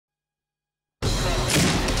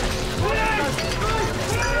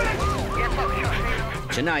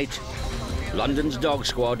tonight, London's dog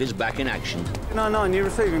squad is back in action. 9-9, you're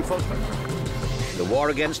receiving, Fox. The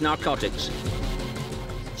war against narcotics.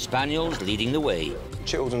 Spaniels leading the way.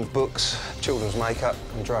 Children's books, children's makeup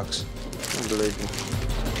and drugs. Unbelievable.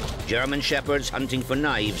 German shepherds hunting for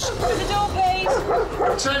knives. Open the door,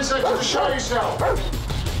 please. 10 seconds to show yourself.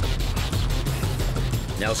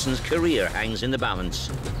 Nelson's career hangs in the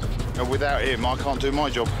balance. Without him, I can't do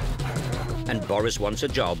my job. And Boris wants a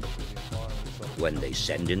job when they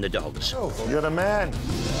send in the dogs. You're the man.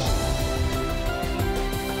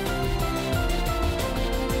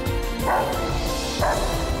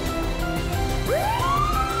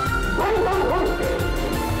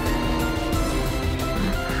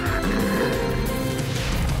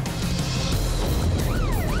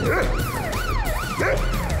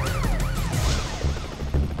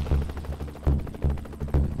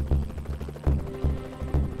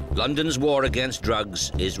 London's war against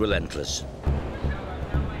drugs is relentless.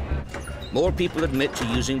 More people admit to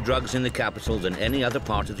using drugs in the capital than any other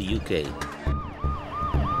part of the UK.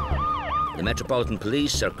 The Metropolitan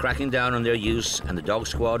Police are cracking down on their use, and the dog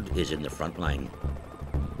squad is in the front line.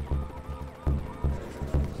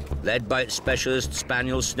 Led by its specialist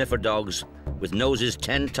spaniel sniffer dogs with noses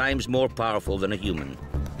 10 times more powerful than a human.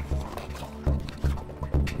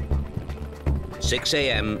 6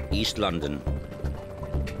 a.m. East London.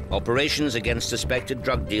 Operations against suspected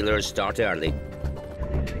drug dealers start early.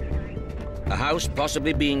 A house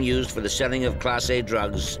possibly being used for the selling of Class A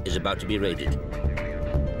drugs is about to be raided.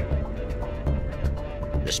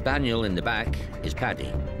 The spaniel in the back is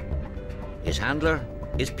Paddy. His handler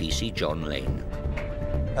is PC John Lane.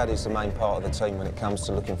 Paddy's the main part of the team when it comes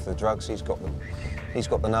to looking for the drugs. He's got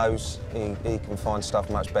the nose. He can find stuff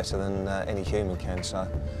much better than any human can. So,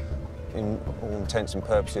 in all intents and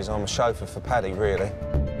purposes, I'm a chauffeur for Paddy, really.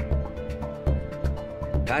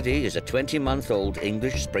 Paddy is a 20-month-old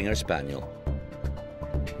English Springer Spaniel.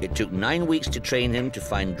 It took 9 weeks to train him to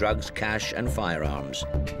find drugs, cash and firearms.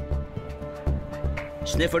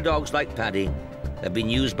 Sniffer dogs like Paddy have been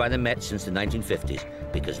used by the Met since the 1950s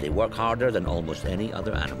because they work harder than almost any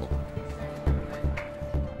other animal.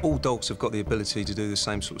 All dogs have got the ability to do the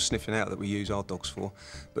same sort of sniffing out that we use our dogs for,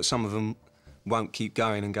 but some of them won't keep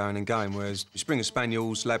going and going and going, whereas Springer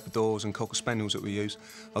Spaniels, Labradors and Cocker Spaniels that we use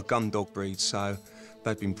are gun dog breeds, so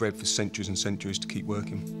they've been bred for centuries and centuries to keep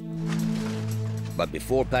working. But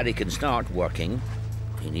before Paddy can start working,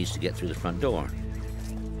 he needs to get through the front door.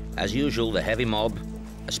 As usual, the heavy mob,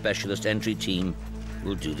 a specialist entry team,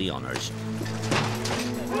 will do the honours.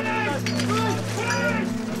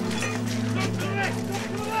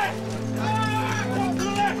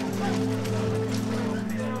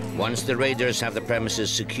 Once the raiders have the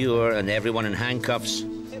premises secure and everyone in handcuffs,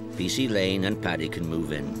 PC Lane and Paddy can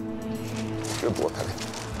move in. Good boy, Paddy.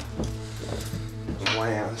 He's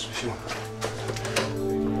way out, that's for sure.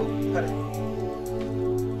 Oh, Paddy.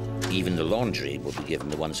 Even the laundry will be given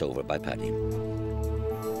the once-over by Paddy.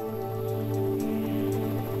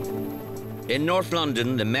 In North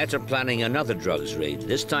London, the Met are planning another drugs raid.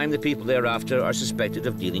 This time, the people thereafter are suspected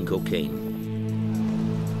of dealing cocaine.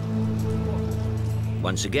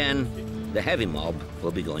 Once again, the heavy mob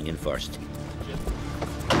will be going in first.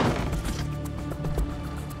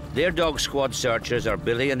 Their dog squad searchers are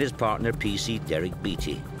Billy and his partner, PC Derek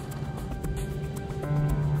Beattie.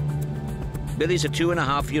 Billy's a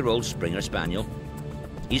 2.5-year-old Springer Spaniel.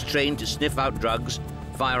 He's trained to sniff out drugs,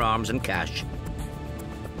 firearms and cash,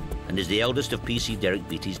 and is the eldest of PC Derek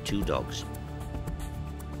Beattie's 2 dogs.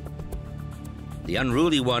 The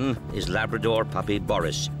unruly one is Labrador puppy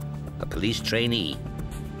Boris, a police trainee.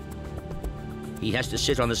 He has to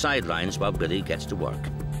sit on the sidelines while Billy gets to work.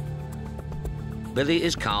 Billy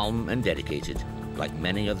is calm and dedicated, like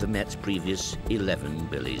many of the Met's previous 11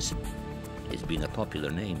 Billies. It's been a popular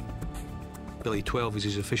name. Billy 12 is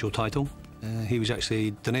his official title. He was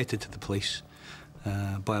actually donated to the police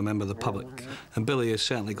by a member of the public. And Billy has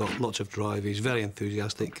certainly got lots of drive. He's very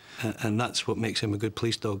enthusiastic, and that's what makes him a good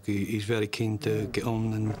police dog. He's very keen to get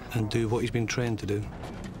on and do what he's been trained to do.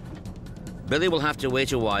 Billy will have to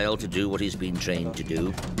wait a while to do what he's been trained to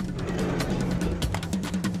do.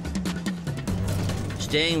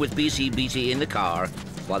 Staying with PC Beattie in the car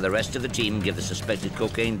while the rest of the team give the suspected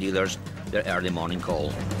cocaine dealers their early morning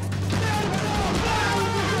call.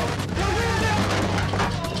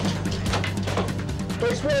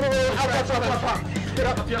 Get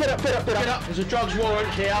up. There's a drugs warrant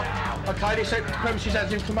here. Okay, this premises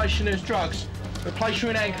has information there's drugs. We'll place you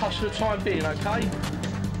in handcuffs for the time being, okay?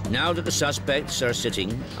 Now that the suspects are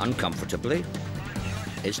sitting uncomfortably,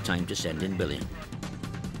 it's time to send in Billy.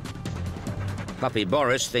 Puppy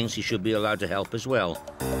Boris thinks he should be allowed to help as well.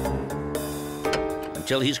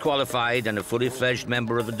 Until he's qualified and a fully fledged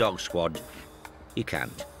member of the dog squad, he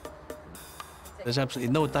can't. There's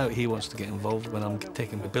absolutely no doubt he wants to get involved. When I'm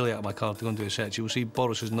taking Billy out of my car to go and do a search, you'll see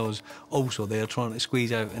Boris's nose also there trying to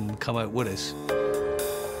squeeze out and come out with us.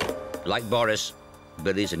 Like Boris,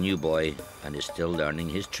 Billy's a new boy and is still learning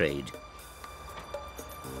his trade.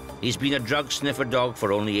 He's been a drug sniffer dog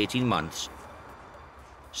for only 18 months,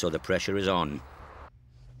 so the pressure is on.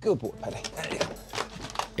 Good boy, Paddy. There you go.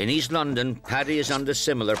 In East London, Paddy is under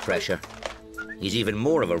similar pressure. He's even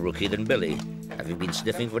more of a rookie than Billy, having been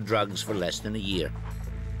sniffing for drugs for less than a year.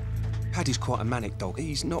 Paddy's quite a manic dog.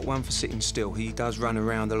 He's not one for sitting still. He does run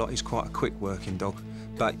around a lot. He's quite a quick-working dog.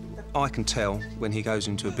 But I can tell when he goes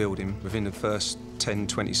into a building, within the first 10,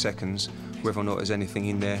 20 seconds, whether or not there's anything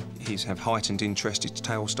in there. He's have heightened interest, his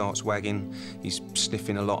tail starts wagging, he's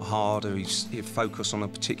sniffing a lot harder, he'll focus on a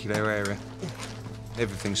particular area.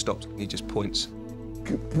 Everything stops, he just points.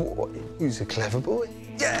 Good boy. He's a clever boy.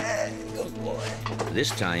 Yeah, good boy. This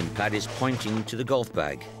time, Paddy's pointing to the golf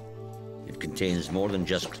bag. It contains more than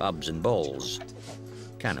just clubs and balls.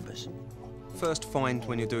 Cannabis. First find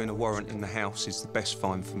when you're doing a warrant in the house is the best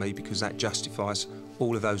find for me because that justifies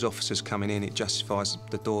all of those officers coming in, it justifies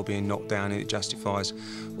the door being knocked down, and it justifies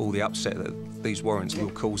all the upset that these warrants will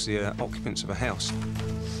cause the occupants of a house.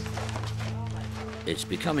 It's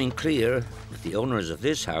becoming clear that the owners of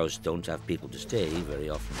this house don't have people to stay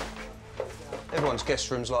very often. Everyone's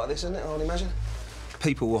guest room's like this, isn't it, I'd imagine?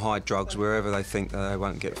 People will hide drugs wherever they think that they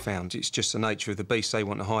won't get found. It's just the nature of the beast. They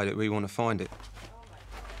want to hide it, we want to find it.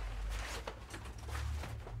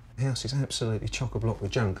 The house is absolutely chock-a-block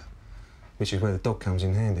with junk, which is where the dog comes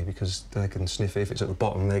in handy because they can sniff it. If it's at the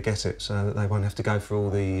bottom, they get it, so that they won't have to go through all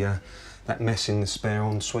the that mess in the spare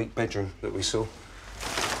ensuite bedroom that we saw.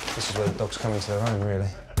 This is where the dogs come into their own, really.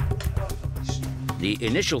 The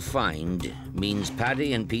initial find means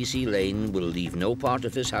Paddy and PC Lane will leave no part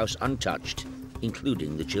of this house untouched,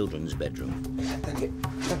 including the children's bedroom.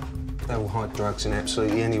 They will hide drugs in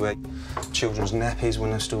absolutely anywhere. Children's nappies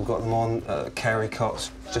when they've still got them on, carry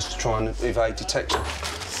cots, just to try and evade detection.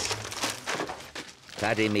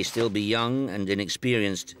 Paddy may still be young and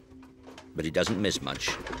inexperienced, but he doesn't miss much.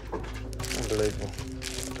 Unbelievable.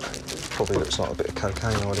 Probably looks like a bit of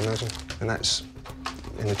cocaine, I would imagine. And that's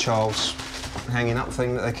in the child's hanging up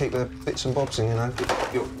thing that they keep their bits and bobs in, you know.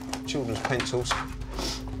 Your children's pencils,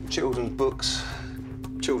 children's books,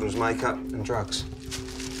 children's makeup and drugs.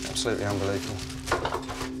 Absolutely unbelievable.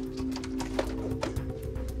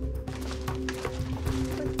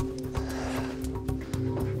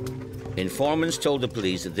 Informants told the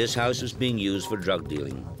police that this house was being used for drug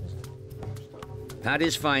dealing.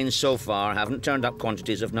 Paddy's finds so far haven't turned up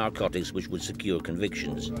quantities of narcotics which would secure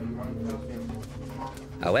convictions.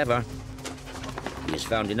 However, he has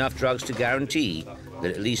found enough drugs to guarantee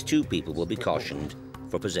that at least 2 people will be cautioned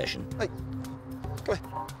for possession. Hey, come here.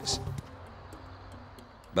 Yes.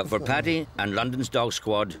 But for Paddy and London's dog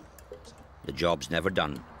squad, the job's never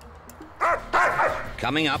done.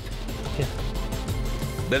 Coming up,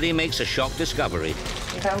 Billy makes a shock discovery.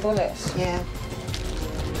 You found bullets? Yeah.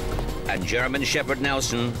 And German Shepherd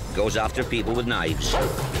Nelson goes after people with knives.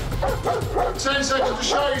 10 seconds to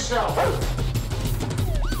show yourself.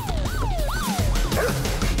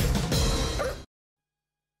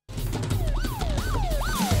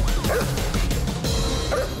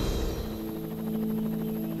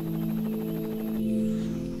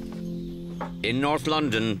 In North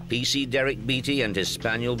London, PC Derek Beattie and his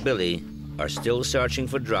spaniel Billy are still searching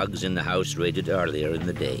for drugs in the house raided earlier in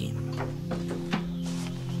the day.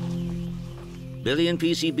 Billy and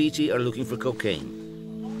PC Beattie are looking for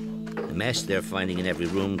cocaine. The mess they're finding in every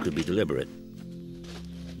room could be deliberate,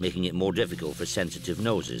 making it more difficult for sensitive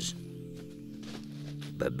noses.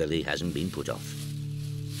 But Billy hasn't been put off.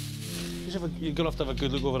 You're going to have to have a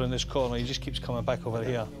good look over in this corner. He just keeps coming back over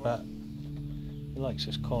here, but he likes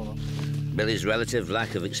this corner. Billy's relative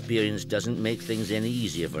lack of experience doesn't make things any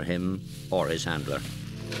easier for him or his handler.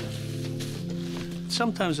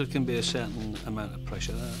 Sometimes there can be a certain amount of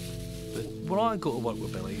pressure there. But when I go to work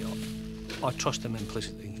with Billy, I trust him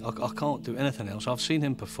implicitly. I can't do anything else. I've seen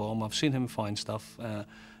him perform, I've seen him find stuff.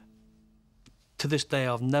 To this day,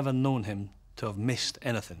 I've never known him to have missed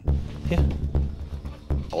anything. Yeah.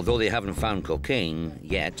 Although they haven't found cocaine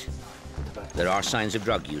yet, there are signs of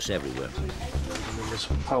drug use everywhere. There's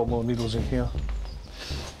power more needles in here.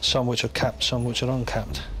 Some which are capped, some which are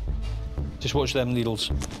uncapped. Just watch them needles.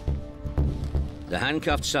 The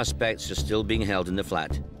handcuffed suspects are still being held in the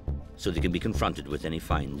flat, so they can be confronted with any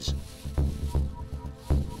finds.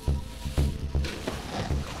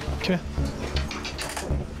 Come here.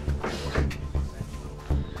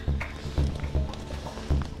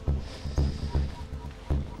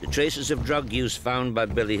 traces of drug use found by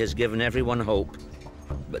Billy has given everyone hope,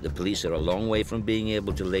 but the police are a long way from being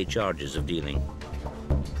able to lay charges of dealing.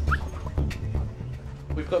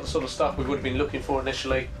 We've got the sort of stuff we would have been looking for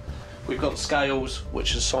initially. We've got the scales,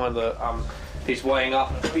 which is a sign that he's weighing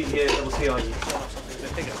up.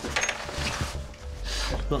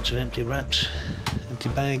 Lots of empty wraps, empty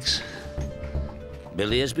bags.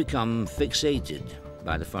 Billy has become fixated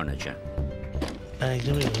by the furniture. Bags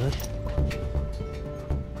everywhere.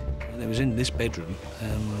 It was in this bedroom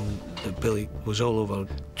that Billy was all over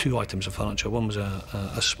 2 items of furniture. One was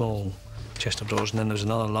a small chest of drawers, and then there was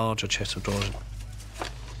another larger chest of drawers.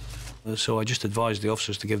 So I just advised the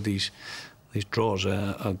officers to give these drawers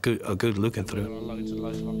a good looking through.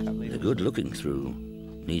 The good looking through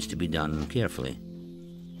needs to be done carefully.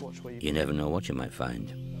 You never know what you might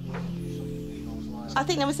find. I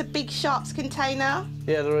think there was a big sharps container.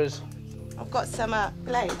 Yeah, there is. I've got some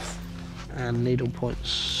blades. And needle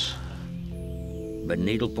points. But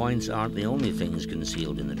needle points aren't the only things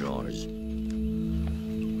concealed in the drawers.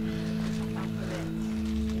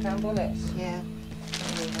 Found bullets? Yeah.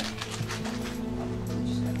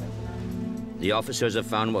 The officers have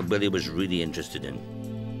found what Billy was really interested in.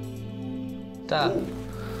 Dad.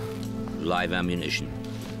 Live ammunition.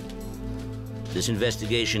 This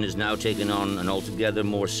investigation has now taken on an altogether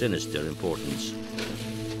more sinister importance.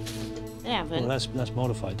 Yeah, but... Well, that's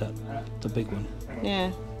modified, the big one.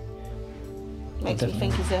 Yeah. Makes me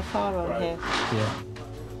think, is there a firearm here? Yeah.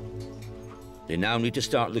 They now need to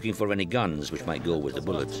start looking for any guns which might go with the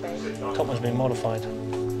bullets. Top one's been modified.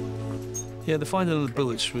 Yeah, the finding of the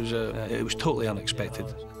bullets was it was totally unexpected.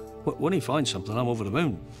 When he finds something, I'm over the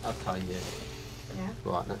moon. Okay, yeah. Yeah.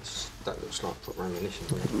 Right, that looks like proper ammunition.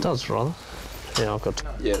 It does, rather. Yeah, I've got...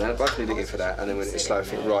 Yeah, they're both looking for that, and then when it's slow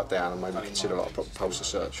thing right down and maybe consider like a proper postal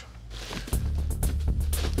search.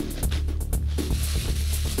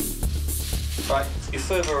 Right, you're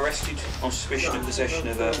further arrested on suspicion of possession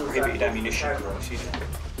of prohibited ammunition.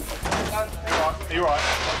 You're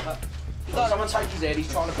right. Someone take his head, he's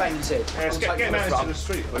trying to bang his head. Let's get him out into the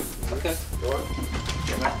street, please. Okay. All right.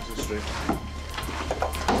 Get him out into the street.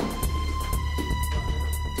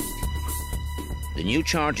 The new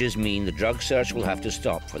charges mean the drug search will have to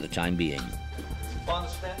stop for the time being.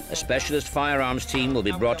 A specialist firearms team will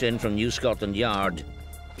be brought in from New Scotland Yard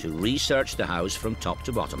to research the house from top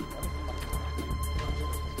to bottom.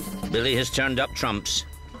 Billy has turned up trumps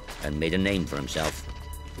and made a name for himself.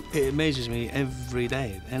 It amazes me every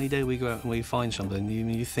day. Any day we go out and we find something,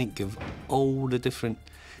 you think of all the different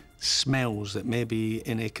smells that may be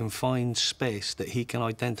in a confined space that he can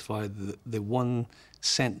identify the one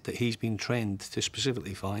scent that he's been trained to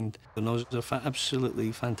specifically find. And those are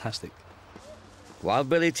absolutely fantastic. While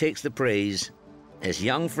Billy takes the praise, his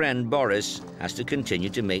young friend Boris has to continue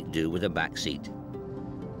to make do with a backseat.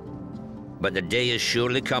 But the day is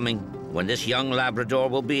surely coming when this young Labrador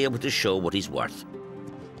will be able to show what he's worth.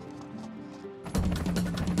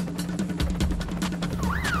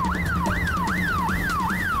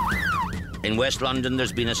 In West London,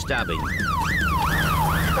 there's been a stabbing.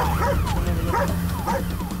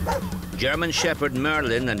 German Shepherd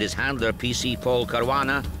Merlin and his handler PC Paul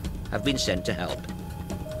Caruana have been sent to help.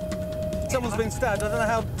 Someone's been stabbed. I don't know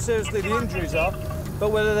how seriously the injuries are,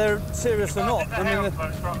 but whether they're serious or not. I mean,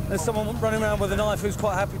 there's someone running around with a knife who's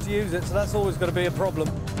quite happy to use it, so that's always going to be a problem.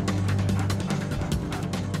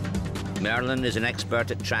 Merlin is an expert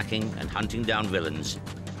at tracking and hunting down villains.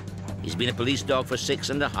 He's been a police dog for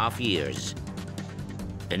 6.5 years,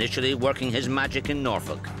 initially working his magic in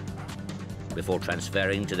Norfolk, before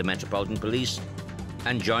transferring to the Metropolitan Police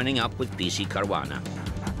and joining up with PC Caruana.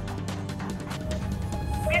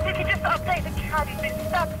 Yes, if you just update the cab, he's been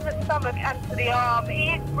stabbed to the stomach and to the arm. He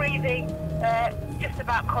is breathing, just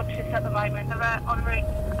about conscious at the moment. En route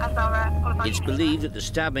as our It's believed that the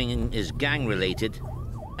stabbing is gang-related,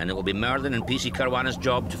 and it will be Merlin and PC Caruana's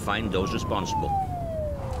job to find those responsible.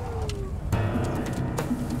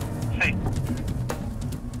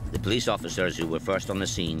 The police officers who were first on the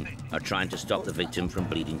scene are trying to stop the victim from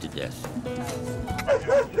bleeding to death.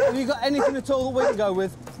 Have you got anything at all that we can go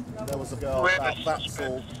with? There was a girl about that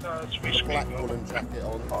tall, black woolen jacket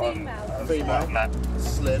on. Female,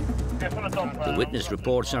 slim. The witness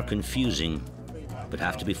reports are confusing, but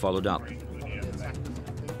have to be followed up.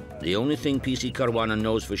 The only thing PC Caruana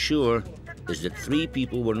knows for sure is that 3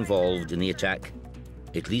 people were involved in the attack.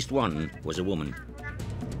 At least one was a woman.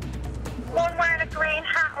 One wearing a green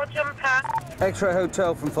hat or jumper. X-ray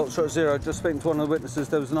Hotel from Foxtrot Zero. Just speaking to one of the witnesses,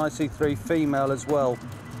 there was an IC3 female as well.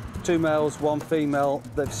 2 males, 1 female.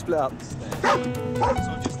 They've split up.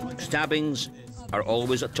 Stabbings are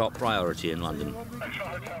always a top priority in London.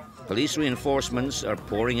 Police reinforcements are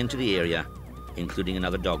pouring into the area, including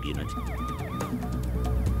another dog unit.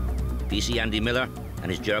 PC Andy Miller and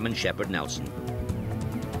his German Shepherd Nelson.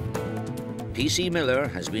 PC Miller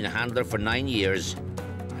has been a handler for 9 years,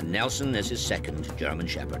 and Nelson is his second German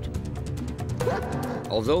Shepherd.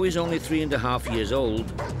 Although he's only 3.5 years old,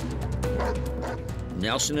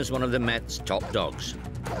 Nelson is one of the Met's top dogs.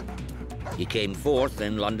 He came fourth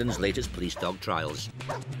in London's latest police dog trials.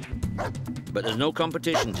 But there's no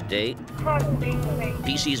competition today.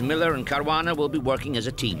 PC's Miller and Caruana will be working as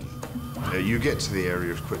a team. You get to the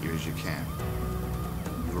area as quickly as you can.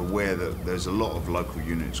 You're aware that there's a lot of local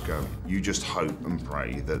units going. You just hope and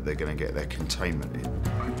pray that they're going to get their containment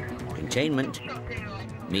in. Containment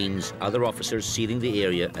means other officers sealing the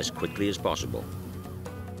area as quickly as possible,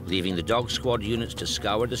 leaving the dog squad units to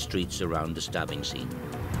scour the streets around the stabbing scene.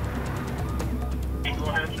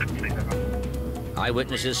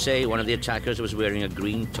 Eyewitnesses say one of the attackers was wearing a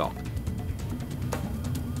green top.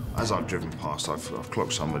 As I've driven past, I've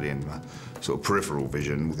clocked somebody in sort of peripheral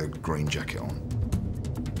vision with a green jacket on.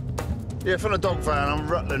 Yeah, from the dog van on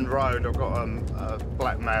Rutland Road, I've got a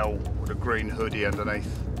black male with a green hoodie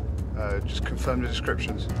underneath. Just confirm the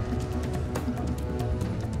descriptions.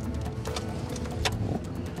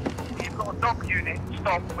 You've got a dog unit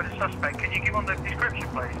stopped with a suspect. Can you give on the description,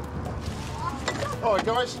 please? All right,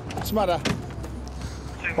 guys, what's the matter?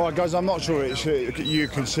 All right, guys, I'm not sure it's you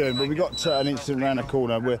concerned, but we got an incident around the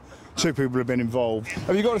corner where 2 people have been involved.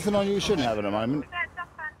 Have you got anything on you shouldn't have at the moment?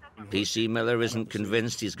 PC Miller isn't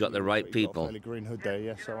convinced he's got the right people, green hood there,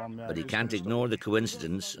 yeah, so but he can't ignore the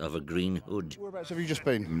coincidence of a green hood. Whereabouts have you just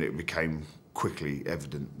been? And it became quickly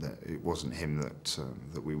evident that it wasn't him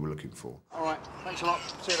that we were looking for. All right, thanks a lot.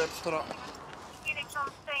 See you then. Ta-ra.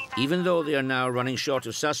 Even though they are now running short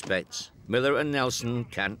of suspects, Miller and Nelson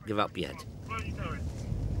can't give up yet.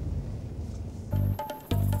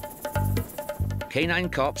 Canine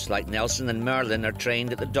cops like Nelson and Merlin are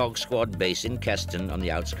trained at the dog squad base in Keston on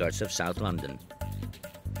the outskirts of South London.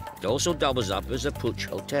 It also doubles up as a pooch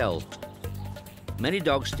hotel. Many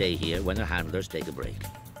dogs stay here when their handlers take a break.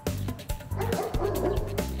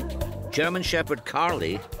 German Shepherd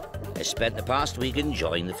Carly has spent the past week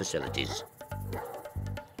enjoying the facilities.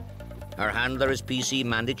 Her handler is PC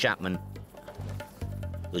Mandy Chapman,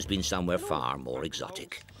 who's been somewhere far more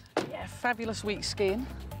exotic. Yeah, fabulous week skiing.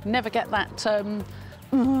 Never get that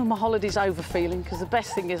my holiday's over feeling, because the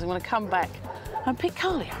best thing is I'm going to come back and pick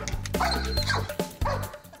Carly up.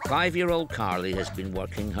 5-year-old Carly has been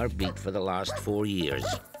working her beat for the last 4 years.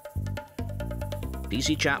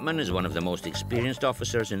 PC Chapman is one of the most experienced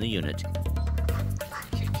officers in the unit.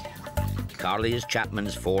 Carly is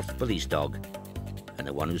Chapman's 4th police dog and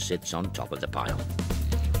the one who sits on top of the pile.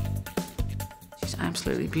 She's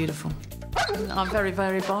absolutely beautiful. I'm very,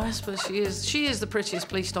 very biased, but she is the prettiest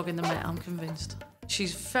police dog in the Met, I'm convinced.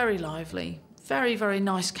 She's very lively, very, very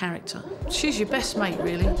nice character. She's your best mate,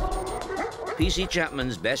 really. PC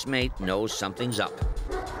Chapman's best mate knows something's up.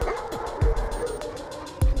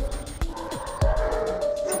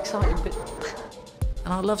 It's exciting, but...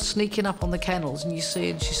 And I love sneaking up on the kennels and you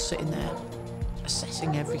see her, she's sitting there,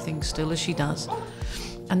 assessing everything still as she does.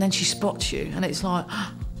 And then she spots you and it's like,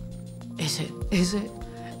 is it? Is it?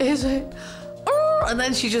 Is it? Oh! And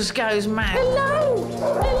then she just goes mad. Hello!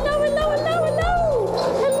 Hello, hello, hello, hello!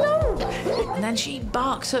 Hello! And then she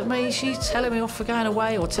barks at me. She's telling me off for going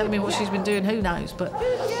away or telling me what she's been doing, who knows. But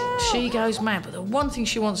she goes mad. But the one thing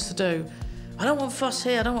she wants to do, I don't want fuss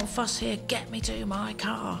here, I don't want fuss here, get me to my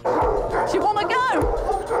car. She want to go?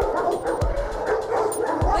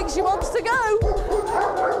 I think she wants to go.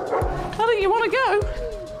 I think you want to go.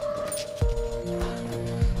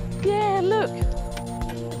 Yeah, look.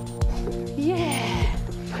 Yeah.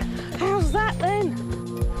 How's that then?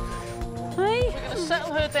 Hey? We're going to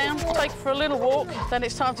settle her down, take her for a little walk, then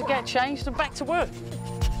it's time to get changed and back to work.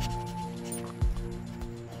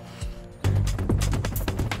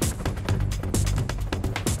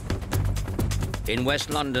 In West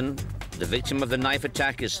London, the victim of the knife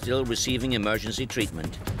attack is still receiving emergency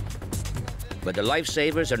treatment. But the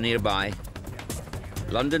lifesavers are nearby.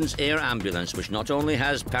 London's air ambulance, which not only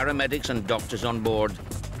has paramedics and doctors on board,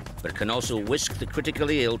 but can also whisk the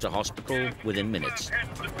critically ill to hospital within minutes.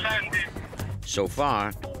 So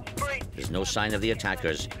far, there's no sign of the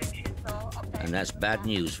attackers, and that's bad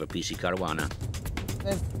news for PC Caruana.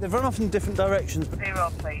 They've run off in different directions.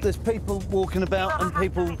 There's people walking about and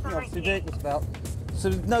people obviously vehicles about, so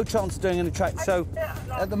there's no chance of doing any tracks. So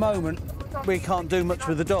at the moment, we can't do much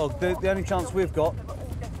with the dog. The only chance we've got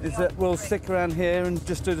is that we'll stick around here and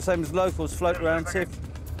just do the same as locals, float around, see if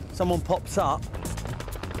someone pops up.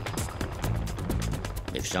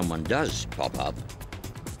 If someone does pop up,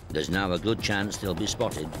 There's now a good chance they'll be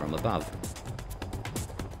spotted from above.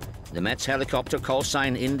 The Met's helicopter call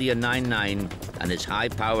sign India 99 and its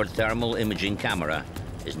high-powered thermal imaging camera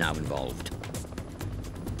is now involved.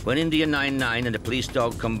 When India 99 and a police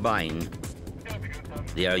dog combine,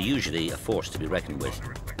 they are usually a force to be reckoned with.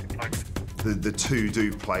 The two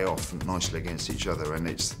do play off nicely against each other, and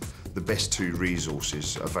it's the best two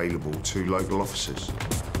resources available to local officers.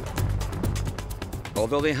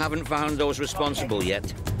 Although they haven't found those responsible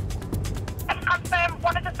yet, Confirm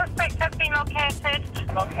one of the suspects has been located.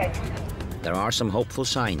 there are some hopeful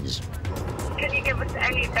signs. Can you give us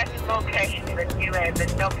any better location than you have? The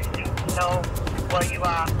dogs need to know where you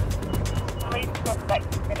are. Police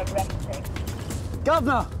suspect has been arrested.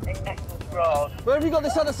 Governor! In Necklace Road. Where have you got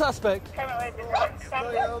this other suspect?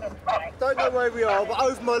 Don't know where we are, but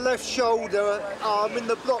over my left shoulder, in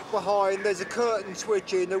the block behind, there's a curtain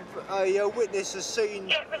switching. A witness has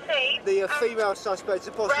seen the female suspect,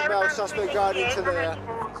 the possible male suspect going into there.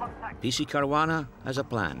 PC Caruana has a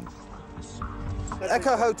plan.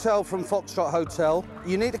 Echo Hotel from Foxtrot Hotel.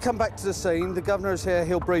 You need to come back to the scene. The governor is here,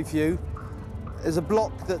 he'll brief you. There's a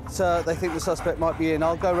block that they think the suspect might be in.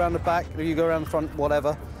 I'll go around the back, or you go around the front,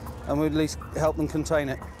 whatever, and we'll at least help them contain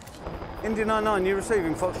it. India 99, you're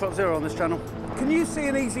receiving Foxtrot 0 on this channel. Can you see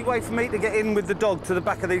an easy way for me to get in with the dog to the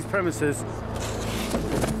back of these premises?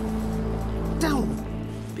 Down!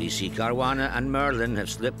 PC Caruana and Merlin have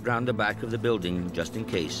slipped round the back of the building just in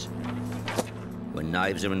case. When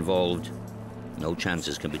knives are involved, no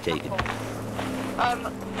chances can be taken.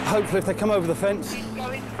 Hopefully if they come over the fence,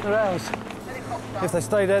 they're ours. If they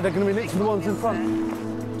stay there, they're going to be next to the ones in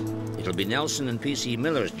front. It'll be Nelson and PC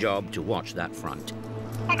Miller's job to watch that front.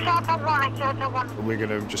 We're going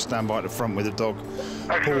to just stand by at the front with the dog.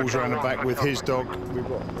 Paul's around the back with his dog. We've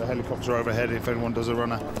got the helicopter overhead if anyone does a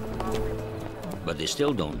runner. But they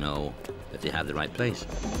still don't know if they have the right place.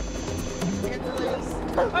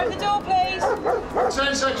 Open the door, please.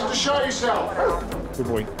 10 seconds to show yourself. Good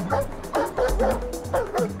boy.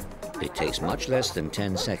 It takes much less than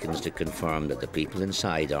 10 seconds to confirm that the people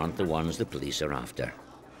inside aren't the ones the police are after.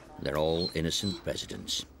 They're all innocent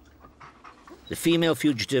residents. The female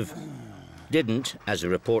fugitive didn't, as the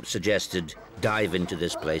report suggested, dive into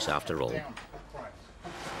this place after all.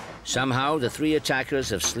 Somehow, the three attackers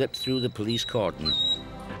have slipped through the police cordon.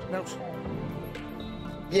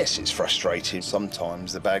 Yes, it's frustrating.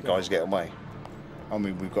 Sometimes the bad guys get away. I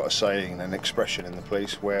mean, we've got a saying, an expression in the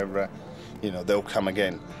police where, they'll come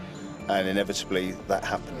again. And inevitably, that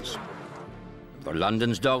happens. For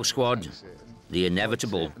London's dog squad, the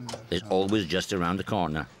inevitable is always just around the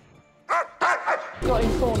corner.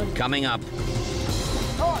 Coming up,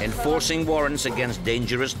 enforcing warrants against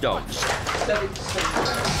dangerous dogs.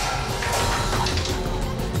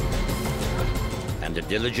 And the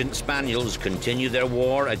diligent spaniels continue their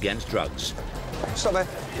war against drugs. Stop there.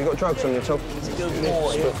 You got drugs on your top?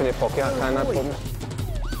 Stuff in your pocket, okay, no problem.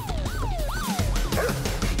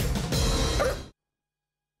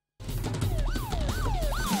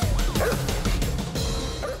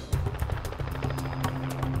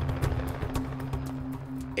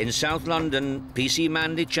 In South London, PC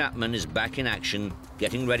Mandy Chapman is back in action,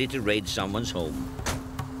 getting ready to raid someone's home.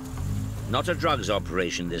 Not a drugs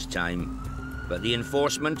operation this time, but the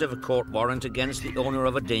enforcement of a court warrant against the owner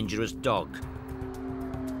of a dangerous dog.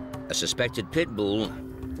 A suspected pit bull,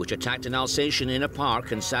 which attacked an Alsatian in a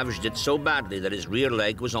park and savaged it so badly that his rear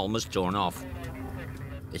leg was almost torn off.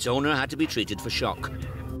 Its owner had to be treated for shock.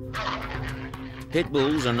 Pit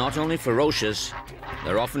bulls are not only ferocious,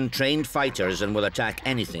 they're often trained fighters and will attack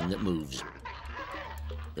anything that moves.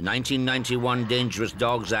 The 1991 Dangerous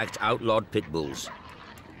Dogs Act outlawed pit bulls.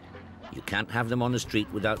 You can't have them on the street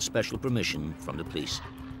without special permission from the police.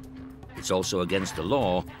 It's also against the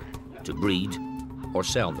law to breed or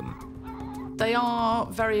sell them. They are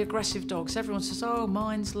very aggressive dogs. Everyone says, oh,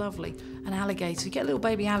 mine's lovely. An alligator, you get a little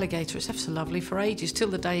baby alligator, it's ever so lovely for ages, till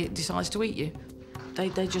the day it decides to eat you.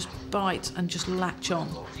 They just bite and just latch on.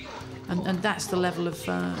 And that's the level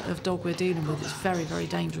of dog we're dealing with. It's very, very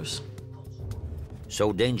dangerous.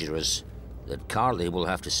 So dangerous that Carly will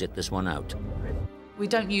have to sit this one out. We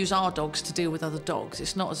don't use our dogs to deal with other dogs.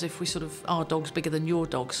 It's not as if our dog's bigger than your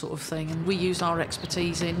dog sort of thing. And we use our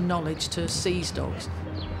expertise in knowledge to seize dogs.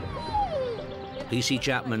 PC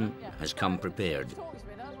Chapman has come prepared.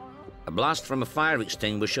 A blast from a fire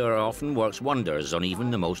extinguisher often works wonders on even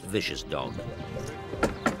the most vicious dog.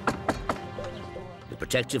 The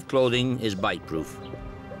protective clothing is bite-proof.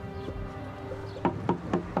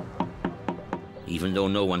 Even though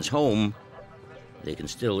no one's home, they can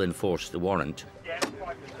still enforce the warrant.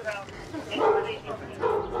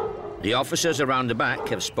 The officers around the back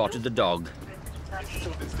have spotted the dog.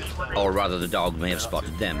 Or rather, the dog may have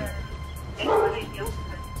spotted them.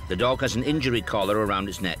 The dog has an injury collar around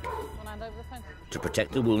its neck to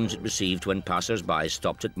protect the wounds it received when passers-by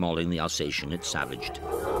stopped it mauling the Alsatian it savaged.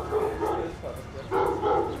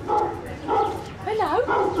 Hello?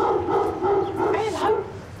 Hello?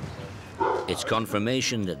 It's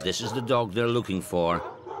confirmation that this is the dog they're looking for,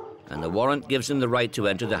 and the warrant gives them the right to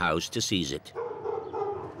enter the house to seize it.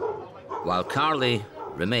 While Carly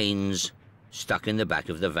remains stuck in the back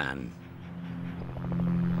of the van.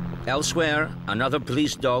 Elsewhere, another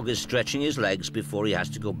police dog is stretching his legs before he has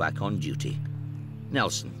to go back on duty.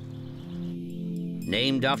 Nelson.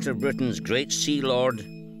 Named after Britain's great sea lord,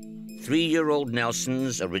 3-year-old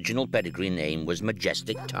Nelson's original pedigree name was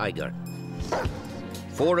Majestic Tiger.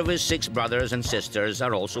 4 of his 6 brothers and sisters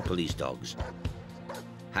are also police dogs.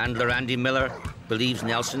 Handler Andy Miller believes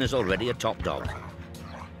Nelson is already a top dog,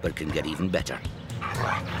 but can get even better.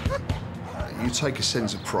 You take a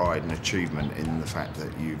sense of pride and achievement in the fact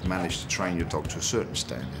that you've managed to train your dog to a certain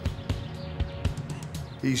standard.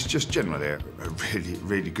 He's just generally a really,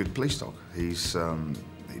 really good police dog. He's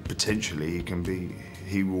potentially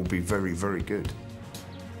he will be very, very good.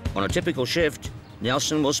 On a typical shift,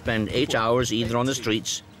 Nelson will spend 8 hours either on the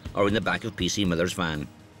streets or in the back of PC Miller's van.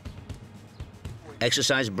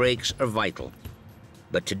 Exercise breaks are vital,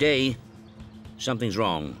 but today, something's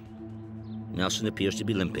wrong. Nelson appears to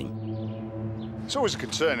be limping. It's always a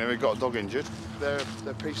concern if we've got a dog injured. They're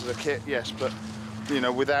pieces of kit, yes, but, you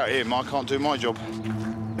know, without him, I can't do my job.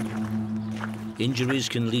 Injuries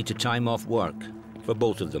can lead to time off work for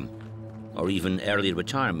both of them, or even early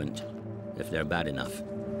retirement if they're bad enough.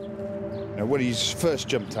 Now, when he first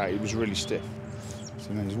jumped out, he was really stiff.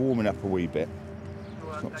 So now he's warming up a wee bit.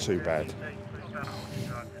 It's not too bad.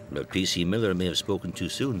 But PC Miller may have spoken too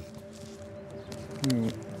soon.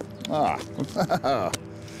 Ah,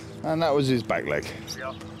 and that was his back leg.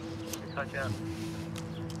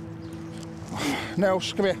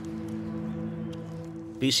 Nels, come here.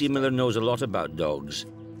 PC Miller knows a lot about dogs,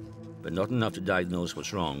 but not enough to diagnose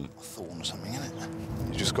what's wrong. A thorn or something, isn't it?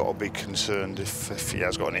 You just got to be concerned if he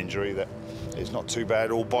has got an injury that it's not too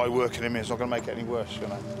bad, or by working him, it's not going to make it any worse, you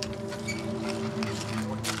know.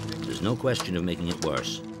 There's no question of making it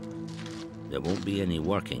worse. There won't be any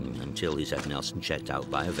working until he's had Nelson checked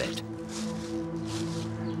out by a vet.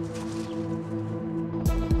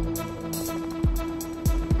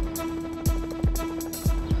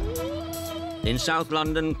 In South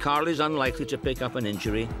London, Carly's unlikely to pick up an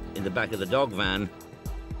injury in the back of the dog van,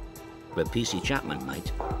 but PC Chapman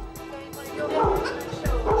might.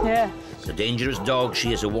 Yeah. The dangerous dog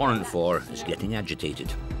she has a warrant for is getting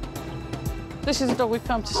agitated. This is the dog we've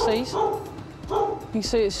come to seize. You can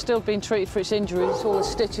see it's still being treated for its injuries, all the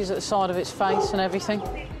stitches at the side of its face and everything.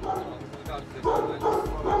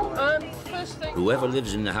 Whoever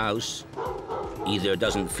lives in the house either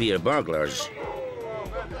doesn't fear burglars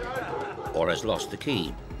or has lost the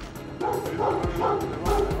key.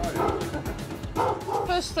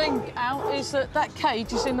 First thing out is that that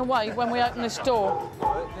cage is in the way when we open this door.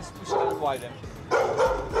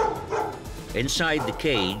 Inside the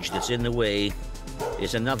cage that's in the way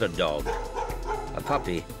is another dog, a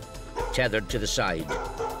puppy, tethered to the side.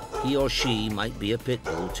 He or she might be a pit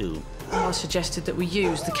bull too. I suggested that we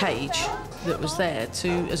use the cage that was there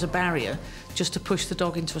as a barrier, just to push the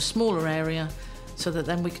dog into a smaller area, so that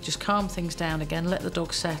then we could just calm things down again, let the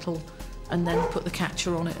dog settle, and then put the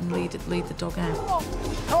catcher on it and lead the dog out.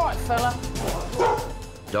 All right, fella.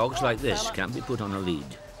 Dogs like this can't be put on a lead.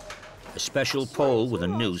 A special pole with a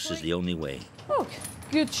noose is the only way. Oh,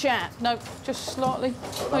 good chat. No, just slightly.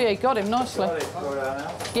 Oh, yeah, you got him nicely.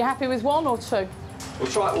 You happy with 1 or 2?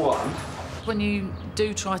 We'll try 1. When you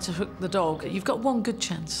do try to hook the dog, you've got 1 good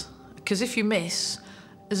chance. Because if you miss,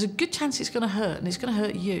 there's a good chance it's going to hurt, and it's going to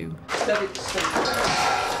hurt you.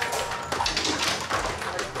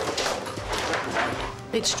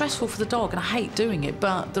 It's stressful for the dog, and I hate doing it,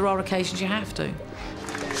 but there are occasions you have to.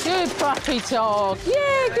 Good puppy dog.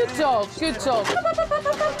 Yeah, good dog, good dog.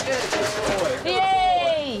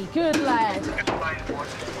 Yay! Good lad.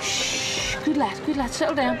 Shh, good lad,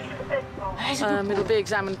 settle down. It'll be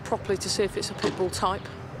examined properly to see if it's a pit bull type.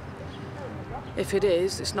 If it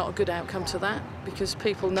is, it's not a good outcome to that, because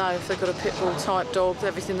people know if they've got a pit bull type dog,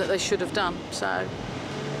 everything that they should have done. So,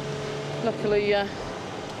 luckily,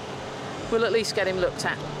 we'll at least get him looked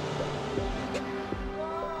at.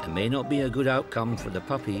 It may not be a good outcome for the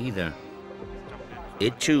puppy either.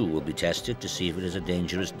 It too will be tested to see if it is a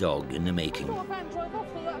dangerous dog in the making.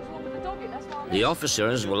 The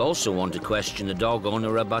officers will also want to question the dog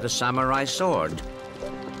owner about a samurai sword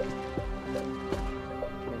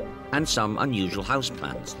and some unusual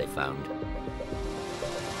houseplants they found.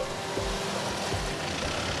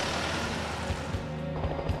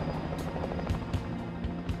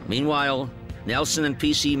 Meanwhile, Nelson and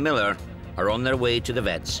PC Miller are on their way to the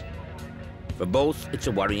vets. For both, it's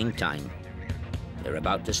a worrying time. They're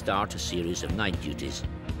about to start a series of night duties.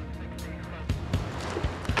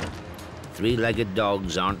 Three-legged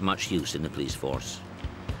dogs aren't much use in the police force.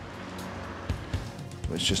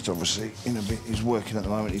 It's just obviously, you know, he's working at the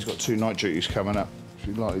moment. He's got 2 night duties coming up.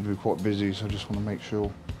 He's likely to be quite busy, so I just want to make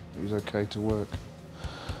sure he's okay to work.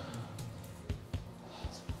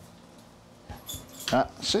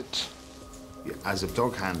 Sit. As a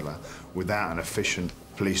dog handler, without an efficient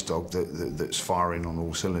police dog that's firing on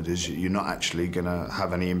all cylinders, you're not actually going to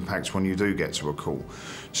have any impact when you do get to a call.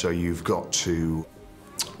 So you've got to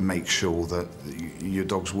make sure that your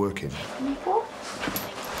dog's working.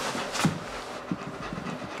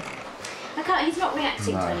 Okay, he's not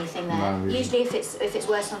reacting to anything there. No, really. Usually, if it's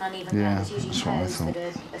worse on uneven ground, it's usually toes that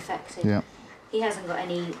are affected. Yeah. He hasn't got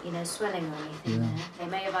any, you know, swelling or anything there. They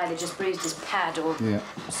may have either just bruised his pad or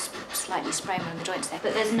slightly sprained around the joints there.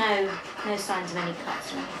 But there's no signs of any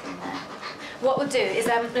cuts or anything there. What we'll do is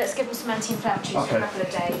let's give him some anti-inflammatories for a couple of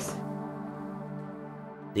days.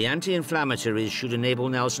 The anti-inflammatories should enable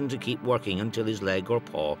Nelson to keep working until his leg or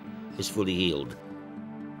paw is fully healed.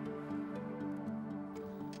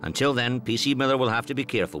 Until then, PC Miller will have to be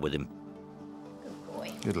careful with him. Good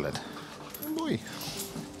boy. Good lad. Good boy.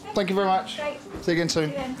 Thank you very much. Great. See you again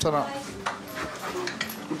soon. Ta-ra.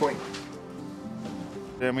 Good boy.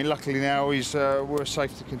 Yeah, I mean, luckily now we're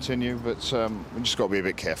safe to continue, but we just got to be a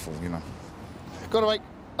bit careful, you know. Got to wake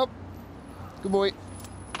up. Good boy.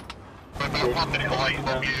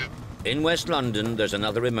 In West London, there's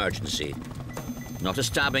another emergency. Not a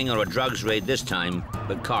stabbing or a drugs raid this time,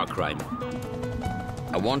 but car crime.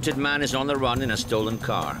 A wanted man is on the run in a stolen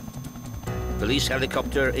car. Police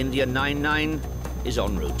helicopter India 99 is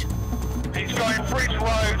en route. He's going Bridge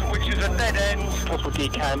Road, which is a dead end. Possible he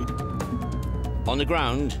can. On the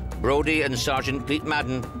ground, Brodie and Sergeant Pete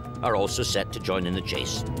Madden are also set to join in the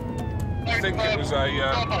chase. I think it was a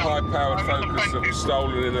high-powered Focus that was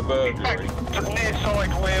stolen in a burglary. Near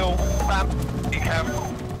side wheel,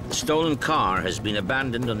 The stolen car has been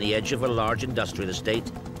abandoned on the edge of a large industrial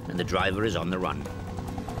estate, and the driver is on the run.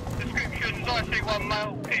 Description, I see one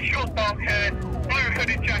male, it's short dark hair, blue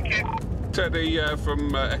hooded jacket. Teddy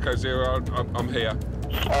from Echo Zero, I'm here.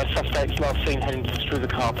 Suspects last seen heading through the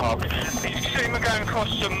car park. You see them going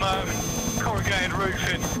across some corrugated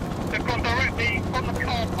roofing. They've gone directly on the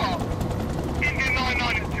car park. India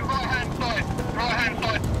 99, it's your right-hand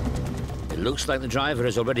side, It looks like the driver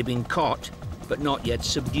has already been caught, but not yet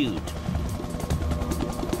subdued.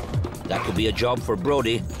 That could be a job for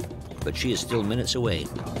Brodie, but she is still minutes away.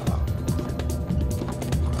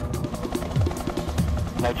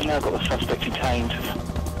 They've now got the suspect detained.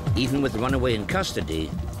 Even with runaway in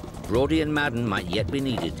custody, Brodie and Madden might yet be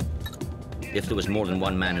needed, if there was more than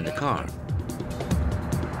one man in the car.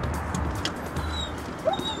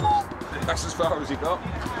 That's as far as he got.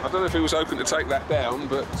 I don't know if he was hoping to take that down,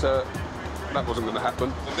 but that wasn't going to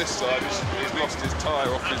happen. On this side, he's lost his tyre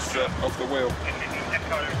off the wheel,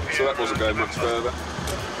 so that wasn't going much further.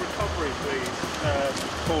 Recovery, please,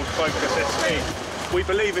 Ford Focus SE. We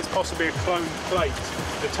believe it's possibly a cloned plate.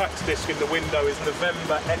 The tax disc in the window is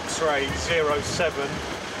November X-ray 07.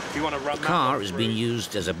 If you want to run The car is being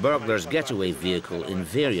used as a burglar's getaway vehicle in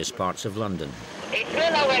various parts of London. It's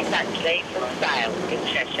LOS actually, from sale in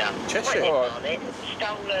Cheshire. Cheshire? On it.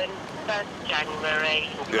 Stolen 1st January.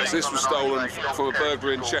 Yes, this was stolen from a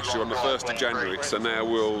burglary in Cheshire on the 1st of January, so now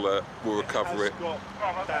we'll recover it,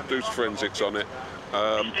 do forensics on it,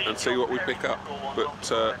 and see what we pick up. But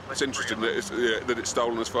it's interesting that it's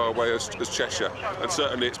stolen as far away as Cheshire, and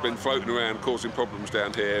certainly it's been floating around causing problems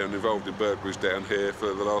down here and involved in burglaries down here for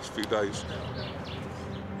the last few days.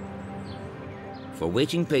 For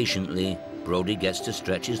waiting patiently, Brodie gets to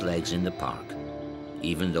stretch his legs in the park,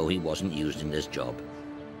 even though he wasn't used in this job.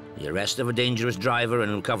 The arrest of a dangerous driver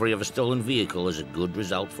and recovery of a stolen vehicle is a good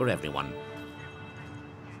result for everyone.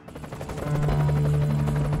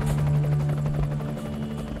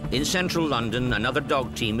 In central London, another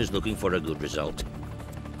dog team is looking for a good result.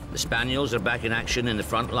 The Spaniels are back in action in the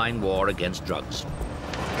frontline war against drugs.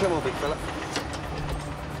 Come on, big fella.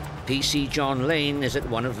 PC John Lane is at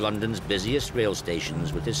one of London's busiest rail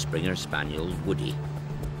stations with his Springer Spaniel, Woody.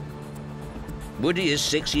 Woody is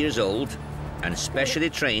 6 years old and specially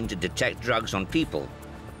trained to detect drugs on people.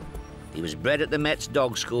 He was bred at the Met's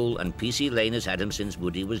dog school, and PC Lane has had him since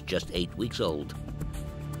Woody was just 8 weeks old.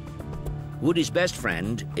 Woody's best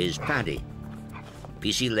friend is Paddy,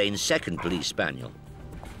 PC Lane's second police spaniel.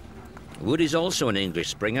 Woody's also an English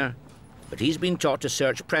Springer, but he's been taught to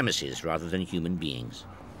search premises rather than human beings.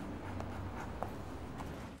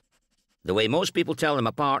 The way most people tell them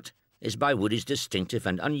apart is by Woody's distinctive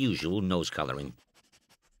and unusual nose colouring.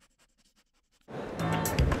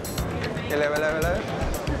 Hello, hello, hello.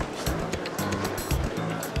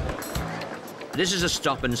 This is a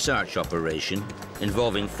stop and search operation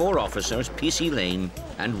involving 4 officers, PC Lane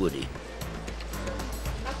and Woody.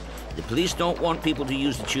 The police don't want people to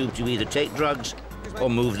use the tube to either take drugs or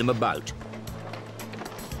move them about.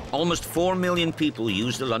 Almost 4 million people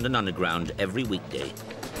use the London Underground every weekday.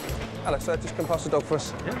 Hello, sir. Just come past the dog for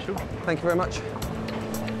us. Yeah, sure. Thank you very much.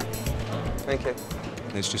 Thank you.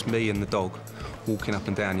 There's just me and the dog walking up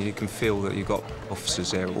and down. You can feel that you've got officers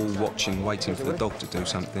there all watching, waiting for the dog to do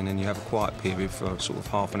something, and you have a quiet period for sort of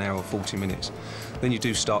half an hour or 40 minutes. Then you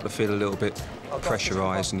do start to feel a little bit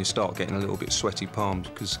pressurised and you start getting a little bit sweaty palms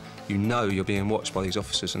because you know you're being watched by these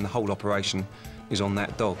officers and the whole operation is on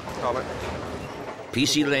that dog. Oh, mate.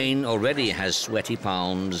 PC Lane already has sweaty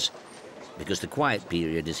palms because the quiet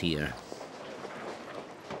period is here.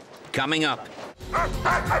 Coming up,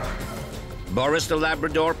 Boris the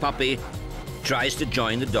Labrador puppy tries to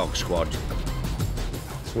join the dog squad.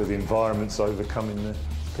 It's where the environment's overcoming the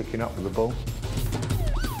picking up of the ball.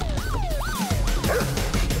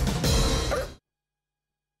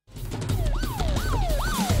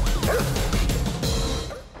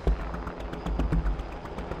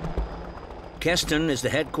 Keston is the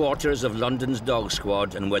headquarters of London's dog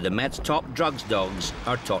squad and where the Met's top drugs dogs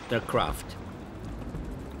are taught their craft.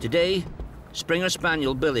 Today, Springer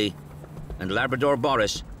Spaniel Billy and Labrador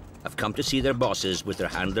Boris have come to see their bosses with their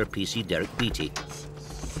handler PC Derek Beattie.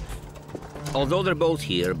 Although they're both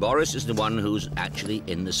here, Boris is the one who's actually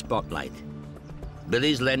in the spotlight.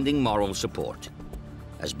 Billy's lending moral support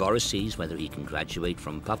as Boris sees whether he can graduate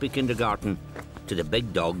from puppy kindergarten to the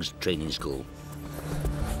big dogs training school.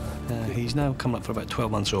 He's now come up for about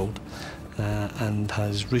 12 months old and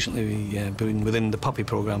has recently been within the puppy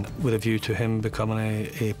programme with a view to him becoming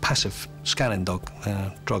a passive scanning dog,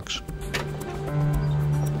 drugs.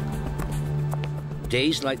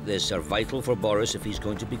 Days like this are vital for Boris if he's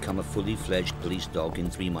going to become a fully fledged police dog in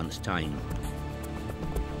 3 months' time.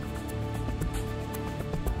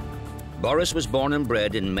 Boris was born and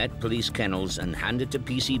bred in Met Police kennels and handed to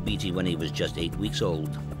PC Beattie when he was just 8 weeks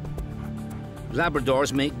old.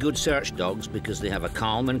 Labradors make good search dogs because they have a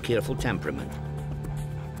calm and careful temperament.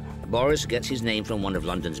 Boris gets his name from one of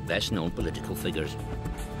London's best-known political figures.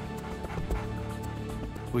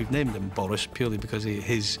 We've named him Boris purely because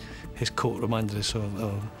his coat reminded us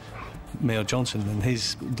of Mayor Johnson and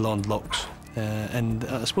his blonde locks. And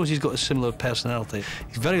I suppose he's got a similar personality.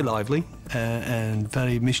 He's very lively and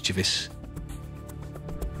very mischievous.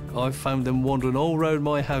 I've found him wandering all around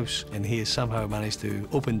my house and he has somehow managed to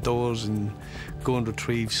open doors and go and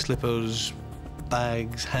retrieve slippers,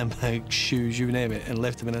 bags, handbags, shoes, you name it, and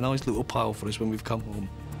left them in a nice little pile for us when we've come home.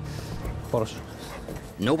 Boris.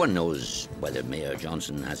 No one knows whether Mayor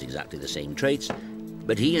Johnson has exactly the same traits,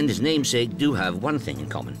 but he and his namesake do have one thing in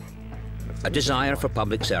common: a desire for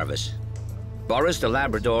public service. Boris the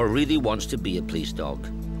Labrador really wants to be a police dog.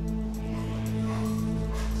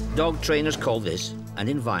 Dog trainers call this an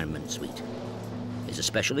environment suite. It's a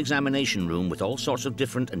special examination room with all sorts of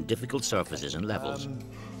different and difficult surfaces and levels.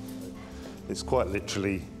 It's quite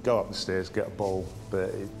literally go up the stairs, get a ball, but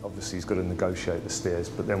obviously he's got to negotiate the stairs,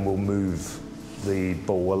 but then we'll move the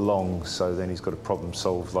ball along, so then he's got a problem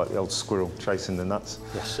solved, like the old squirrel chasing the nuts.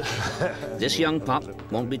 Yes. This young pup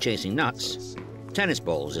won't be chasing nuts. Tennis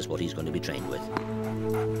balls is what he's going to be trained with.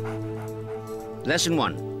 Lesson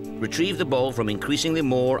 1. Retrieve the ball from increasingly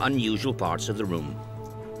more unusual parts of the room.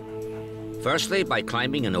 Firstly, by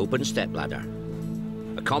climbing an open stepladder.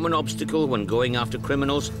 A common obstacle when going after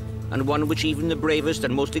criminals, and one which even the bravest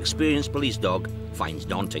and most experienced police dog finds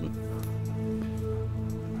daunting.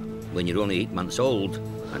 When you're only 8 months old,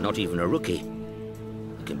 and not even a rookie,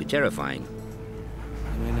 it can be terrifying.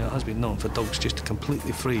 I mean, it has been known for dogs just to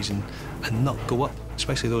completely freeze and not go up,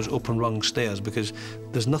 especially those open rung stairs, because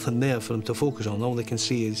there's nothing there for them to focus on. All they can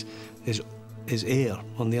see is air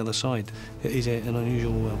on the other side. It is an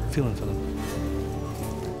unusual feeling for them.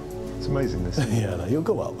 It's amazing, this. Yeah, no, you'll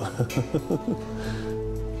go up.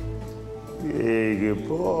 Yeah, good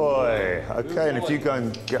boy. Okay, and if you go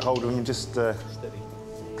and get hold of him, just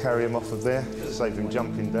carry him off of there, save him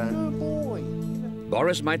jumping down.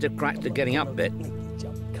 Boris might have cracked the getting up bit,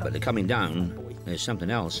 but the coming down is something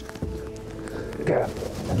else. Yeah.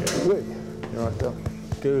 Good. You're right, Del.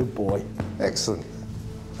 Good boy. Excellent.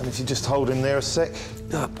 And if you just hold him there a sec.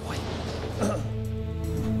 Good boy.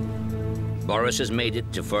 Boris has made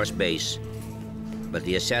it to first base, but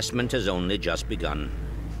the assessment has only just begun.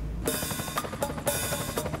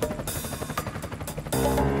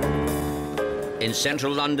 In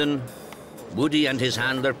central London, Woody and his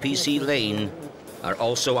handler, PC Lane, are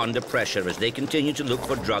also under pressure as they continue to look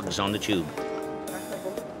for drugs on the tube.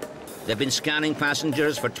 They've been scanning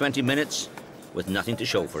passengers for 20 minutes with nothing to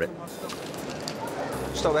show for it.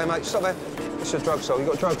 Stop there, mate, stop there. It's a drug store. You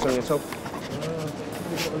got drugs on your top?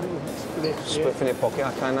 Spliff in your pocket,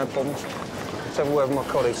 OK, no problems. Let's have a word with my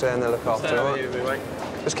colleagues there and they'll look after you, all right?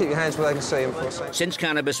 Just keep your hands where they can see them for a second. Since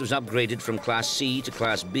cannabis was upgraded from Class C to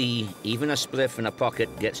Class B, even a spliff in a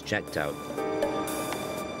pocket gets checked out.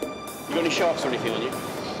 You got any sharps or anything on you?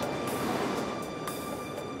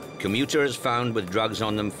 Commuters found with drugs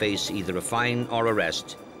on them face either a fine or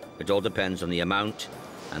arrest. It all depends on the amount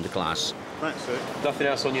and the class. That's it. Nothing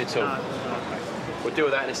else on you at all? No. We'll deal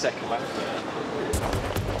with that in a second, mate.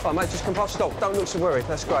 Oh, mate, just come past. Stop. Don't look so worried.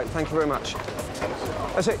 That's great. Thank you very much.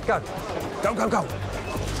 That's it. Go. Go, go, go.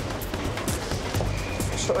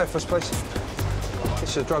 Stop there for us, please. This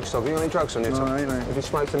is a drug stop. Have you got any drugs on you, Tom? No, mate. Have you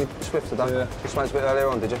smoked any spliff today? Yeah. You smoked a bit earlier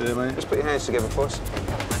on, did you? Yeah, mate. Just put your hands together for us.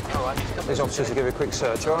 All right. These officers will give you a quick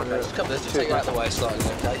search, all right? Just come, let's just take it out of the way slightly,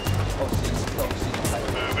 OK?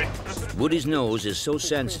 Woody's nose is so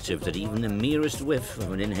sensitive that even the merest whiff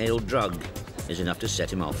of an inhaled drug is enough to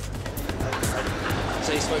set him off.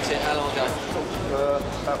 So you smoked it how long ago?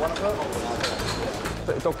 About 1 o'clock.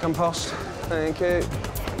 Let the dog come past. Thank you.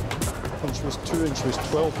 When she was 2 and she was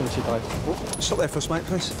 12 when she died. Stop there for us, mate,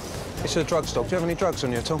 please. It's a drug stop. Do you have any drugs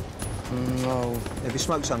on you at all? No. Have you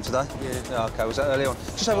smoked some today? Yeah. Oh, OK, was that early on?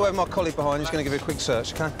 Just have a word with my colleague behind. He's going to give you a quick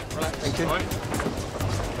search, OK? Right. Thank you. Right.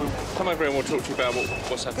 Come over here and we'll talk to you about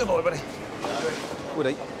what's happening. Good boy, buddy.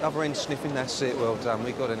 Woody, other end sniffing, that's it. Well done,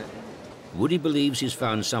 we got in it. Woody believes he's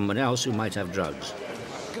found someone else who might have drugs.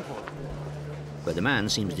 But the man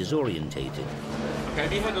seems disorientated. OK,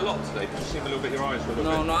 have you had a lot today? Did you seem a little bit, your eyes were a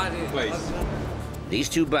little bit... No, I didn't. Please. These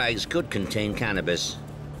 2 bags could contain cannabis.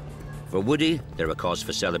 For Woody, they're a cause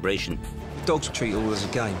for celebration. Dogs treat it all as a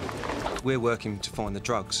game. We're working to find the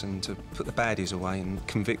drugs and to put the baddies away and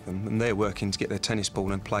convict them, and they're working to get their tennis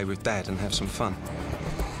ball and play with Dad and have some fun.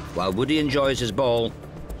 While Woody enjoys his ball,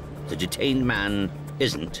 the detained man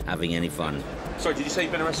isn't having any fun. Sorry, did you say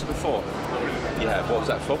you've been arrested before? Yeah, what was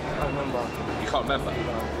that for? I can't remember. You can't remember?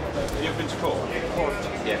 Have you ever been to court? Court?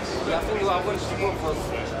 Yes. Yeah, I think I went to court for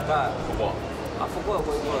that. For what? I forgot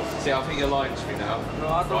what it was. See, I think you're lying to me now. No,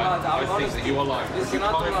 I don't lie. I think that you are lying. Listen, You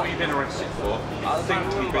can't remember what you've been arrested for. I think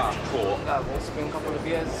you've been to court. Yeah, it's been a couple of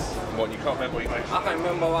years. What, you can't remember what you... I can't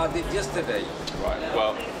remember what I did yesterday. Right,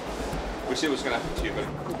 well, we'll see what's going to happen to you,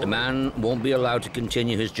 but... The man won't be allowed to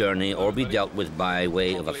continue his journey or be dealt with by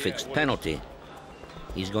way of a fixed penalty.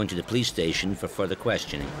 He's going to the police station for further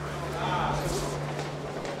questioning.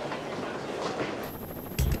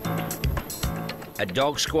 At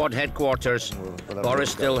Dog Squad headquarters,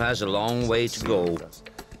 Boris still has a long way to go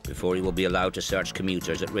before he will be allowed to search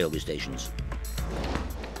commuters at railway stations.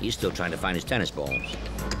 He's still trying to find his tennis balls.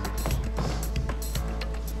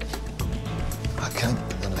 OK,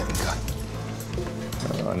 then let him go.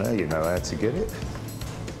 Oh, now you know how to get it.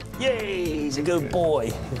 Yay, he's a good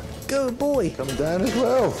boy. Good boy. Come down as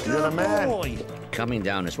well. You're a man. Boy. Coming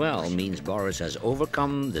down as well means Boris has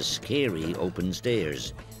overcome the scary open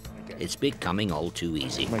stairs. It's becoming all too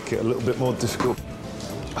easy. Make it a little bit more difficult.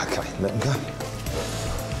 OK, let him go.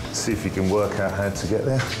 See if you can work out how to get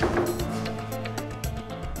there.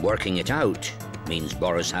 Working it out means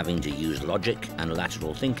Boris having to use logic and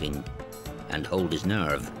lateral thinking and hold his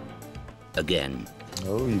nerve. Again.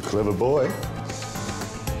 Oh, you clever boy.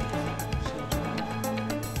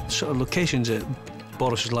 Sort of locations that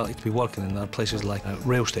Boris is likely to be working in are places like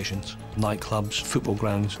rail stations, nightclubs, football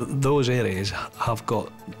grounds. Those areas have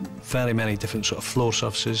got very many different sort of floor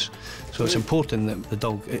surfaces, so it's important that the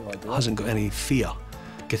dog hasn't got any fear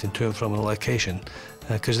getting to and from a location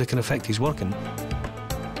because they can affect his working.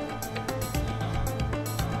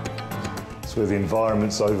 It's where the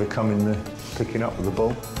environment's overcoming the picking up of the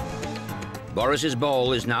ball. Boris's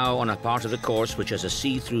ball is now on a part of the course which has a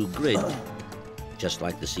see-through grid, just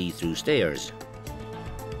like the see-through stairs.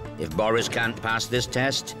 If Boris can't pass this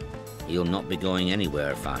test, he'll not be going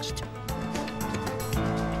anywhere fast.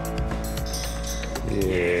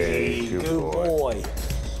 Yeah, good boy.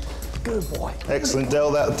 Good boy. Excellent,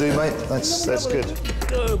 Del. That'll do, mate. That's good.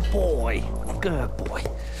 Good boy. Good boy.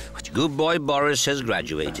 Good boy Boris has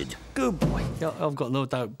graduated. Good boy. Yeah, I've got no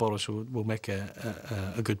doubt Boris will make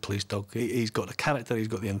a good police dog. He's got the character, he's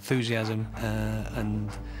got the enthusiasm, and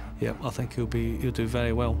yeah, I think he'll do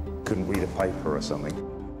very well. Couldn't read a paper or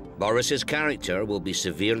something. Boris's character will be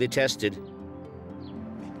severely tested.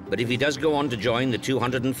 But if he does go on to join the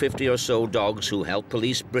 250 or so dogs who help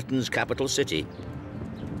police Britain's capital city,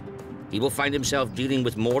 he will find himself dealing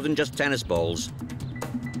with more than just tennis balls.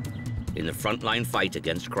 in the frontline fight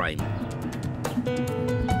against crime.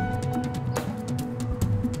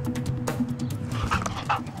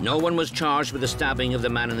 No one was charged with the stabbing of the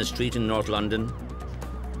man in the street in North London.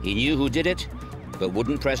 He knew who did it, but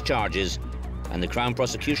wouldn't press charges, and the Crown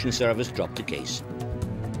Prosecution Service dropped the case.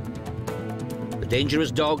 The dangerous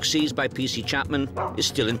dog seized by P.C. Chapman is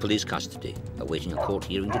still in police custody, awaiting a court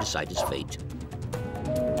hearing to decide his fate.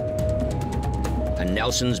 And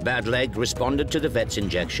Nelson's bad leg responded to the vet's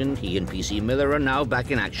injection. He and P.C. Miller are now back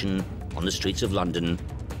in action on the streets of London,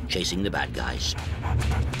 chasing the bad guys.